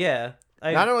 Oh yeah.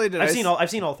 I've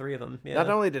seen all three of them. Yeah. Not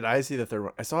only did I see the third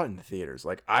one, I saw it in the theaters.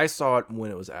 Like I saw it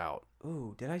when it was out.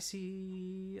 Ooh, did I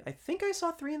see? I think I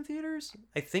saw 3 in theaters.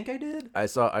 I think I did. I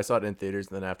saw it in theaters,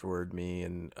 and then afterward, me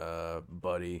and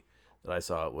buddy that I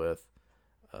saw it with,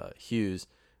 Hughes,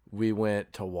 we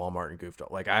went to Walmart and goofed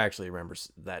off. Like I actually remember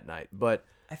that night, but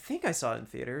I think I saw it in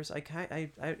theaters. I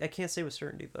can't say with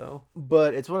certainty though.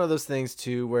 But it's one of those things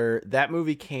too where that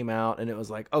movie came out and it was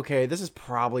like, okay, this is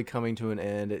probably coming to an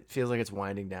end. It feels like it's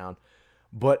winding down.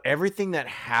 But everything that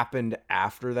happened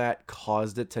after that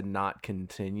caused it to not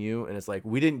continue. And it's like,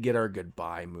 we didn't get our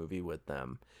goodbye movie with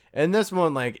them. And this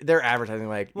one, like, they're advertising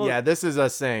like, Well- yeah, this is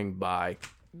us saying bye.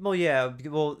 Well, yeah.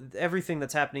 Well, everything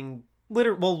that's happening,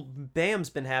 Bam's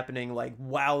been happening like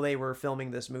while they were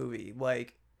filming this movie.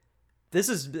 Like, this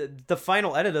is the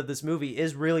final edit of this movie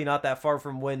is really not that far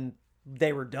from when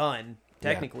they were done,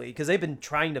 technically, because they've been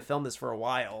trying to film this for a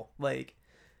while. Like,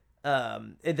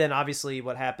 and then obviously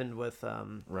what happened with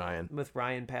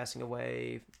Ryan passing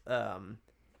away.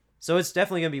 So it's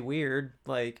definitely gonna be weird.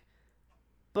 Like,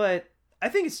 but I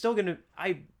think it's still gonna.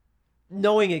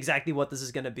 Knowing exactly what this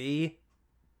is gonna be.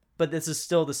 But this is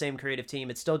still the same creative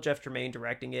team. It's still Jeff Tremaine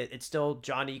directing it. It's still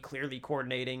Johnny clearly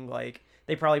coordinating. Like,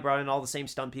 they probably brought in all the same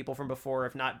stunt people from before,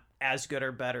 if not as good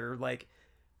or better. Like,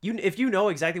 if you know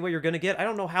exactly what you're going to get, I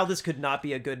don't know how this could not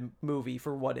be a good movie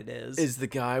for what it is. Is the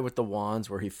guy with the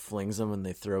wands where he flings them and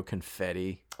they throw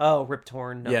confetti? Oh, Rip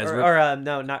Torn. No, Yeah,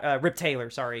 no, not Rip Taylor,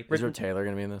 sorry. Is Rip Taylor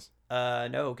going to be in this?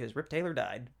 No, because Rip Taylor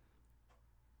died.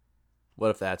 What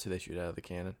if that's who they shoot out of the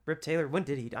cannon? Rip Taylor, when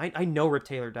did he die? I know Rip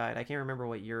Taylor died. I can't remember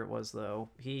what year it was, though.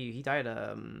 He died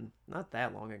not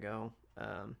that long ago.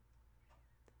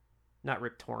 Not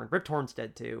Rip Torn. Rip Torn's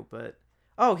dead, too, but...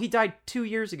 Oh, he died 2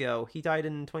 years ago. He died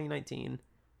in 2019.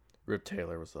 Rip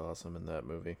Taylor was awesome in that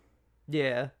movie.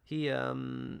 Yeah, he,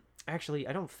 Actually,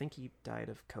 I don't think he died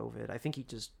of COVID. I think he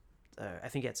just... I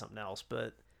think he had something else,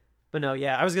 but no,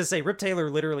 yeah. I was gonna say, Rip Taylor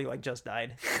literally, like, just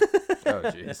died. Oh,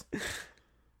 jeez.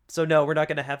 So no, we're not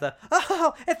gonna have the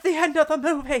at the end of the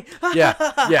movie. yeah,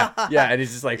 and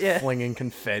he's just like flinging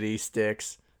confetti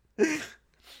sticks.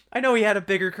 I know he had a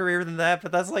bigger career than that,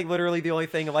 but that's like literally the only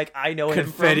thing like I know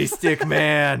confetti him from. stick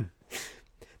man.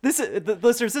 This is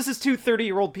listeners. This is two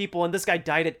 30-year-old people, and this guy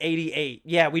died at 88.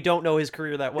 Yeah, we don't know his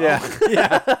career that well.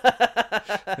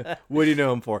 Yeah. What do you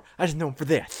know him for? I just know him for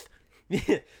this.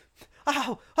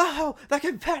 Oh, the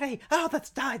confetti. Oh,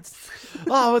 that's nuts.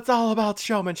 Oh, it's all about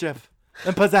showmanship.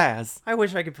 And pizzazz. I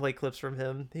wish I could play clips from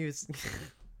him. He was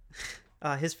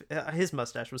his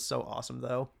mustache was so awesome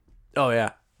though. Oh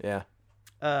yeah.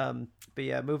 But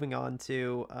yeah, moving on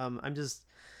to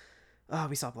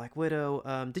we saw Black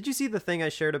Widow. Did you see the thing I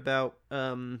shared about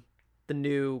the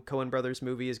new Coen Brothers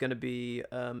movie is going to be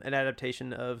an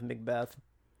adaptation of Macbeth?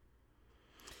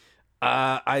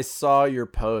 I saw your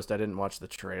post. I didn't watch the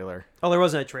trailer. Oh, there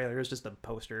wasn't a trailer. It was just a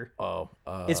poster. Oh.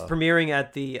 It's premiering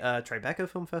at the Tribeca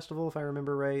Film Festival, if I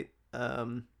remember right.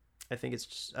 I think it's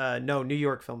just, New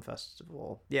York Film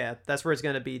Festival. Yeah, that's where it's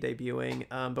going to be debuting.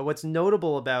 But what's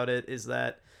notable about it is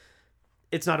that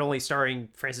it's not only starring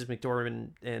Frances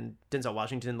McDormand and Denzel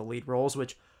Washington in the lead roles,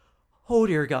 which, oh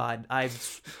dear God,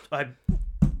 that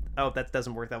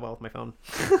doesn't work that well with my phone.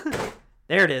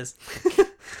 There it is.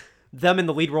 Them in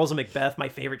the lead roles of Macbeth, my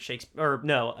favorite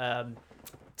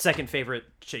second favorite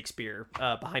Shakespeare,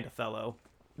 behind Othello.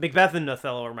 Macbeth and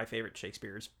Othello are my favorite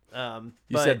Shakespeares. You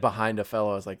said behind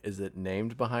Othello. I was like, is it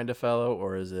named Behind Othello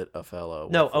or is it Othello?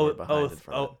 No,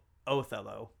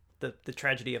 Othello. The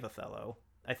Tragedy of Othello,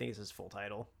 I think is his full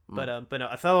title. But no,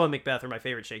 Othello and Macbeth are my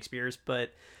favorite Shakespeares.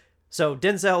 But so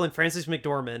Denzel and Frances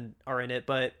McDormand are in it.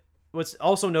 But what's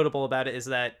also notable about it is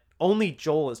that only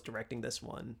Joel is directing this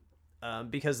one.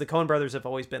 Because the Coen brothers have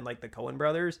always been like the Coen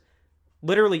brothers.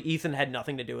 Literally, Ethan had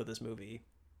nothing to do with this movie.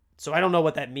 So I don't know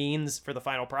what that means for the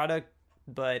final product,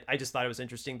 but I just thought it was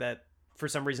interesting that for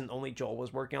some reason only Joel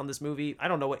was working on this movie. I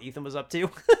don't know what Ethan was up to.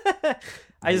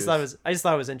 I just thought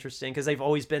it was interesting because they've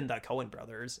always been the Coen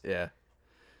brothers. Yeah.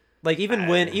 Like even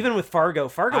with Fargo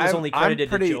was only credited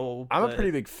to Joel. I'm a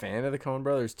pretty big fan of the Coen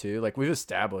brothers too. Like we've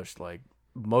established like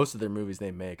most of their movies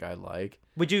they make I like.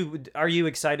 Are you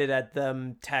excited at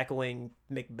them tackling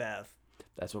Macbeth?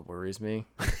 That's what worries me.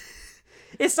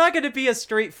 It's not going to be a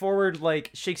straightforward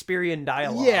like Shakespearean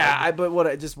dialogue. Yeah, but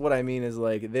what I mean is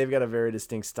like they've got a very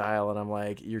distinct style, and I'm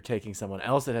like, you're taking someone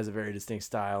else that has a very distinct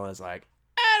style, and it's like,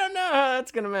 I don't know how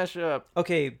that's gonna mesh up.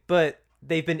 Okay, but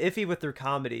they've been iffy with their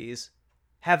comedies.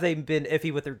 Have they been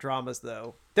iffy with their dramas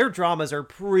though? Their dramas are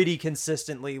pretty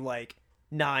consistently like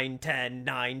 9, 10,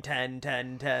 9, 10,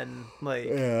 10, 10. Like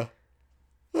yeah.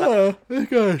 They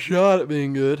got a shot at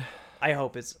being good. I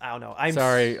hope it's. I don't know.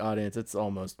 Sorry, audience. It's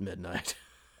almost midnight.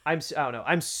 I don't know.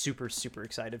 I'm super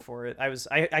excited for it.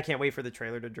 I can't wait for the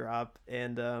trailer to drop.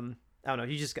 And I don't know.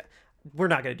 We're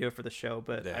not gonna do it for the show,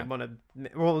 but yeah. I want to.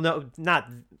 Well, no, not.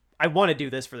 I want to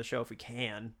do this for the show if we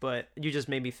can. But you just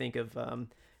made me think of.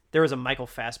 There was a Michael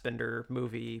Fassbender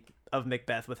movie of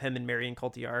Macbeth with him and Marion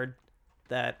Cotillard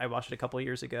that I watched a couple of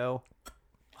years ago.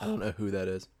 I don't know who that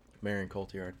is. Marion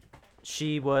Cotillard.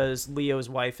 She was Leo's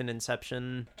wife in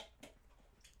Inception.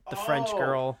 The French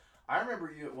girl. I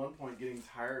remember you at one point getting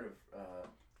tired of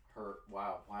her.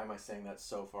 Wow, why am I saying that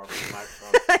so far from the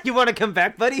microphone? You want to come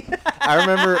back, buddy? I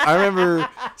remember.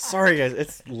 Sorry, guys,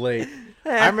 it's late.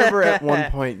 I remember at one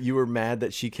point you were mad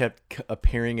that she kept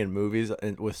appearing in movies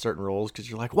with certain roles because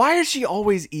you're like, why is she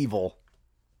always evil?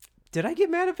 Did I get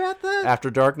mad about that? After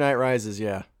Dark Knight Rises,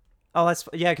 yeah. Oh,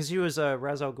 yeah, because she was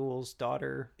Ra's al Ghul's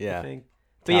daughter. Yeah, I think.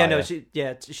 But yeah, no,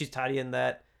 she's Talia in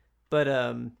that. But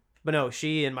no,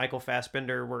 she and Michael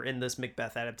Fassbender were in this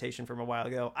Macbeth adaptation from a while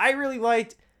ago. I really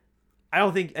liked. I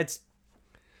don't think it's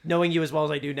knowing you as well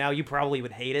as I do now. You probably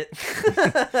would hate it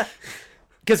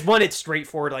because one, it's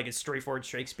straightforward, like it's straightforward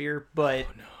Shakespeare, but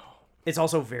it's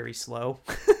also very slow.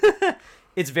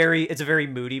 It's a very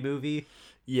moody movie.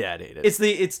 Yeah, I hate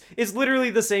it. It's literally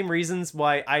the same reasons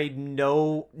why I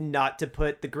know not to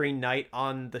put The Green Knight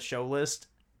on the show list,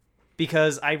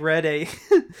 because I read a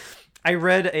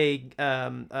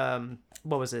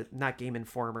what was it? Not Game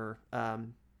Informer.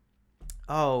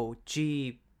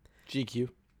 GQ.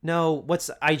 No, what's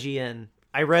IGN?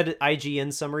 I read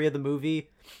IGN summary of the movie,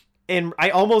 and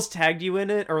I almost tagged you in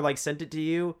it or like sent it to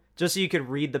you just so you could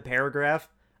read the paragraph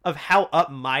of how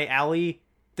up my alley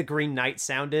The Green Knight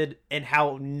sounded and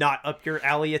how not up your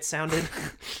alley it sounded.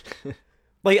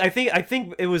 Like I think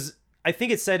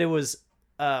it said it was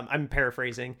I'm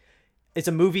paraphrasing. It's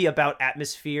a movie about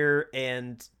atmosphere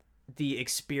and the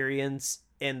experience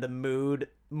and the mood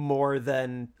more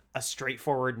than a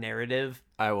straightforward narrative.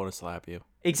 I want to slap you.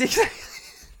 Exactly.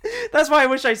 That's why I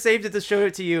wish I saved it to show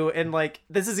it to you. And like,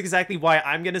 this is exactly why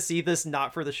I'm going to see this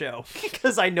not for the show,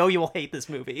 because I know you will hate this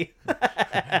movie.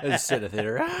 I just sit in the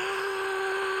theater.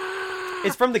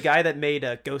 It's from the guy that made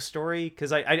Ghost Story,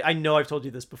 because I know I've told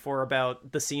you this before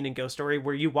about the scene in Ghost Story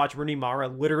where you watch Rooney Mara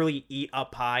literally eat a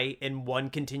pie in one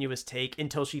continuous take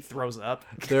until she throws up.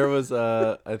 There was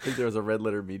I think there was a Red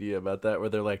Letter Media about that where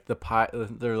they're like, the pie,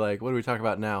 they're like, what are we talking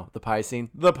about now? The pie scene?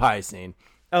 The pie scene.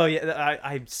 Oh yeah,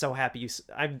 I'm so happy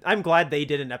I'm glad they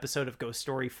did an episode of Ghost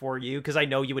Story for you, because I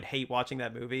know you would hate watching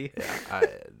that movie. Yeah,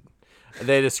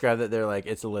 they described it. They're like,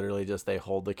 it's literally just they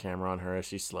hold the camera on her as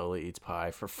she slowly eats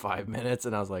pie for 5 minutes,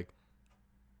 and I was like,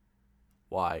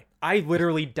 why? I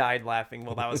literally died laughing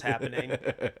while that was happening,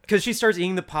 because she starts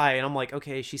eating the pie, and I'm like,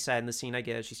 okay, she's sad in the scene. I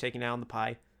get it. She's taking down the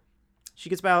pie. She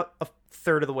gets about a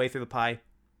third of the way through the pie.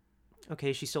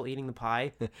 Okay, she's still eating the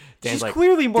pie. Dan's like,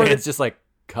 clearly more. Dan's just like,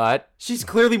 cut. She's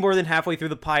clearly more than halfway through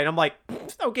the pie, and I'm like,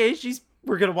 okay,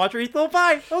 we're gonna watch her eat the whole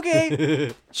pie.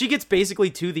 Okay. She gets basically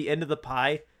to the end of the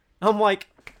pie. I'm like,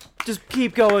 just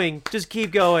keep going. Just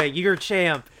keep going. You're a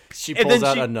champ. She pulls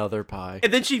out another pie.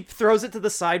 And then she throws it to the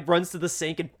side, runs to the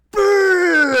sink, and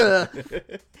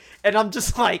and I'm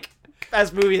just like,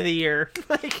 best movie of the year.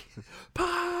 Like,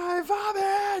 pie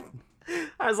vomit.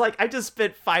 I was like, I just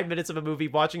spent 5 minutes of a movie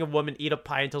watching a woman eat a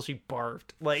pie until she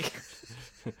barfed. Like,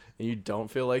 and you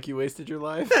don't feel like you wasted your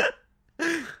life?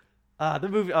 The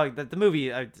movie. Oh, the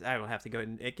movie. I don't have to go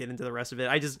and get into the rest of it.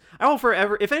 I won't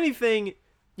forever. If anything,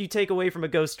 you take away from a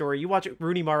Ghost Story, you watch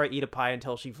Rooney Mara eat a pie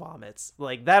until she vomits.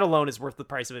 Like, that alone is worth the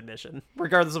price of admission,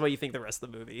 regardless of what you think the rest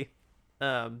of the movie.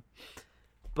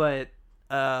 But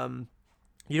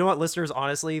you know what, listeners?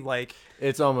 Honestly, like,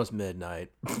 it's almost midnight.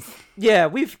 Yeah,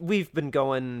 we've been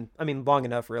going. I mean, long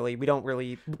enough, really. We don't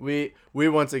really. We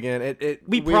once again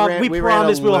we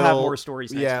promise we'll have more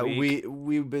stories next week.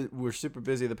 We're super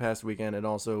busy the past weekend, and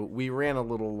also we ran a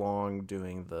little long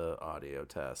doing the audio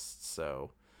tests,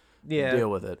 so yeah, deal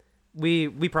with it.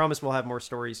 We promise we'll have more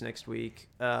stories next week.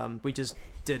 We just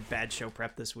did bad show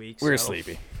prep this week. We're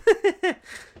sleepy.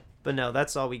 But no,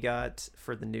 that's all we got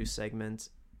for the news segment.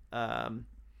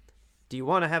 Do you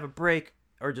want to have a break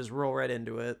or just roll right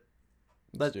into it?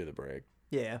 Let's do the break.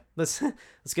 Yeah, let's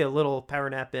get a little power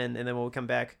nap in, and then when we come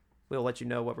back, we'll let you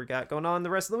know what we got going on the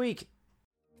rest of the week.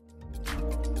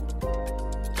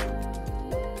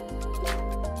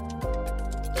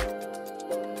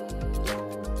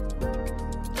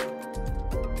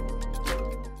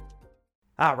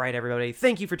 All right, everybody.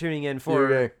 Thank you for tuning in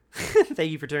thank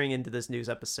you for tuning into this news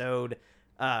episode.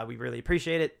 We really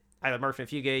appreciate it. I'm Murphy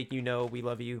Fugate. You know we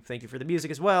love you. Thank you for the music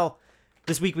as well.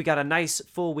 This week we got a nice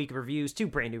full week of reviews, 2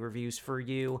 brand new reviews for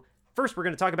you. First, we're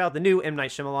going to talk about the new M. Night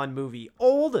Shyamalan movie,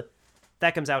 Old.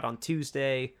 That comes out on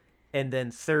Tuesday. And then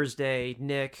Thursday,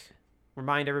 Nick,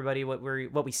 remind everybody what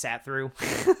we sat through.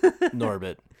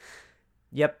 Norbit.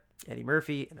 Yep. Eddie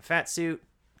Murphy in a fat suit.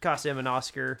 Cost him an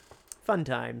Oscar. Fun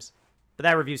times. But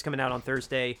that review's coming out on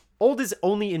Thursday. Old is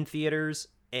only in theaters,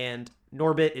 and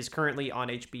Norbit is currently on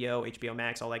HBO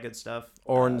Max, all that good stuff.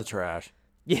 Or in the trash.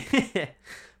 Yeah.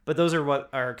 But those are what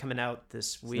are coming out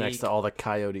this week. It's next to all the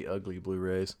Coyote Ugly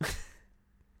Blu-rays.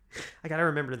 I gotta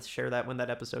remember to share that when that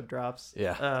episode drops.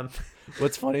 Yeah.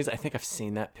 What's funny is I think I've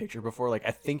seen that picture before. Like,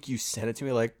 I think you sent it to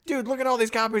me. Like, dude, look at all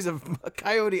these copies of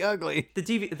Coyote Ugly.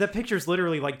 The picture's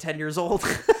literally like 10 years old.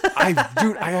 I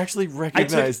actually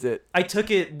recognized it. I took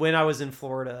it when I was in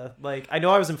Florida. Like, I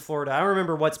know I was in Florida. I don't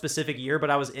remember what specific year, but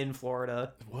I was in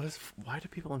Florida. Why do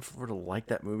people in Florida like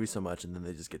that movie so much and then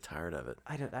they just get tired of it?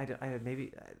 I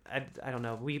don't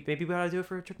know. Maybe we ought to do it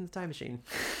for a trip in the time machine.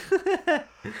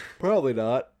 Probably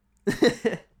not.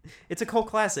 It's a cult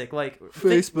classic. Like,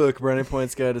 Facebook, Brownie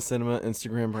Points Guide to Cinema.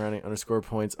 Instagram,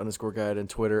 Brownie_Points_Guide. And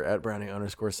Twitter at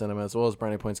Brownie_Cinema, as well as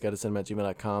Brownie Points Guide to Cinema at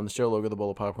gmail.com. The show logo, the bowl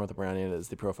of popcorn with the brownie, and it is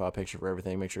the profile picture for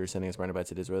everything. Make sure you're sending us Brownie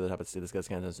Bites. It is where the topics to discuss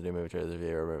contents to do movie trailers.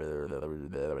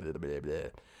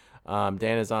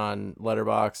 Dan is on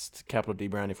Letterboxd, capital D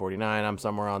Brownie 49. I'm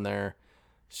somewhere on there.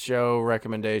 Show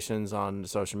recommendations on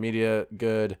social media,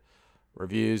 good.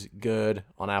 Reviews, good.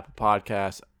 On Apple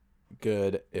Podcasts,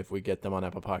 good. If we get them on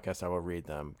Apple Podcasts, I will read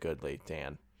them. Goodly,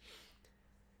 Dan.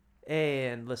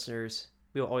 And listeners,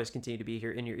 we will always continue to be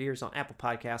here in your ears on Apple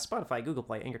Podcasts, Spotify, Google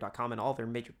Play, Anchor.com, and all their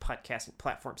major podcasting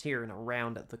platforms here and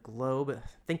around the globe.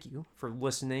 Thank you for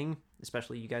listening,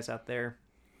 especially you guys out there.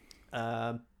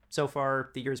 So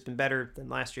far, the year's been better than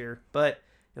last year, but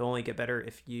it'll only get better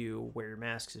if you wear your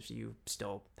masks, if you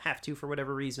still have to for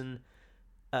whatever reason.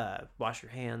 Wash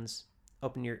your hands,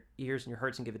 open your ears and your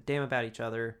hearts and give a damn about each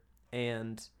other,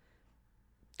 and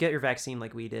get your vaccine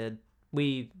like we did.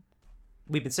 We've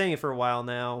been saying it for a while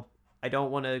now. I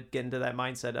don't want to get into that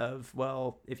mindset of,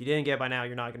 well, if you didn't get it by now,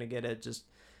 you're not going to get it. Just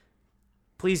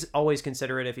please always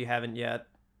consider it if you haven't yet.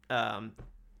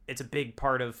 It's a big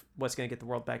part of what's going to get the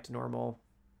world back to normal.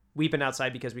 We've been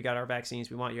outside because we got our vaccines.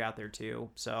 We want you out there too.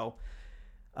 So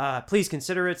please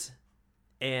consider it,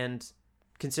 and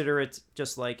consider it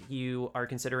just like you are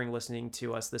considering listening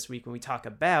to us this week when we talk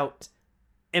about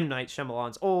M. Night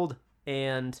Shyamalan's Old.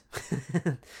 And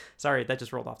sorry, that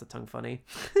just rolled off the tongue funny.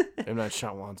 M. Night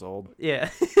Shyamalan's Old. Yeah.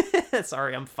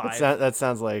 Sorry, I'm 5. That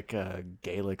sounds like a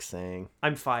Gaelic saying.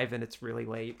 I'm 5 and it's really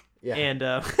late. Yeah. And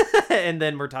and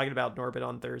then we're talking about Norbit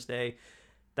on Thursday.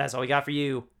 That's all we got for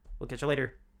you. We'll catch you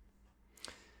later.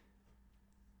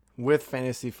 With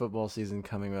fantasy football season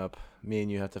coming up, me and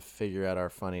you have to figure out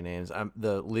our funny names.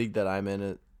 The league that I'm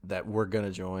in, that we're going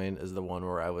to join, is the one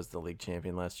where I was the league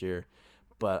champion last year.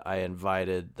 But I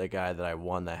invited the guy that I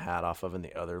won the hat off of in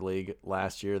the other league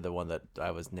last year, the one that I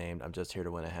was named, I'm just here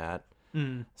to win a hat.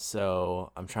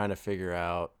 So I'm trying to figure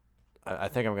out, I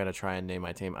think I'm going to try and name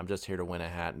my team, I'm just here to win a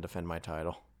hat and defend my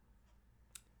title.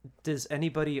 Does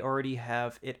anybody already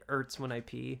have It Hurts When I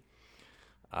Pee?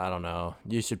 I don't know.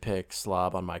 You should pick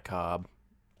Slob on my Cobb,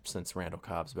 since Randall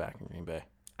Cobb's back in Green Bay.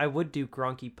 I would do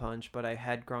Gronky Punch, but I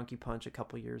had Gronky Punch a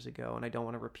couple years ago, and I don't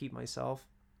want to repeat myself.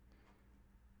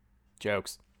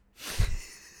 Jokes.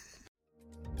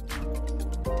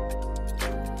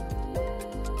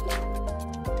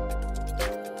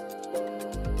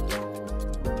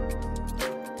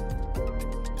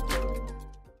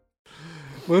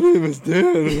 My name is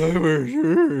Dan and I wear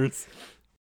shirts.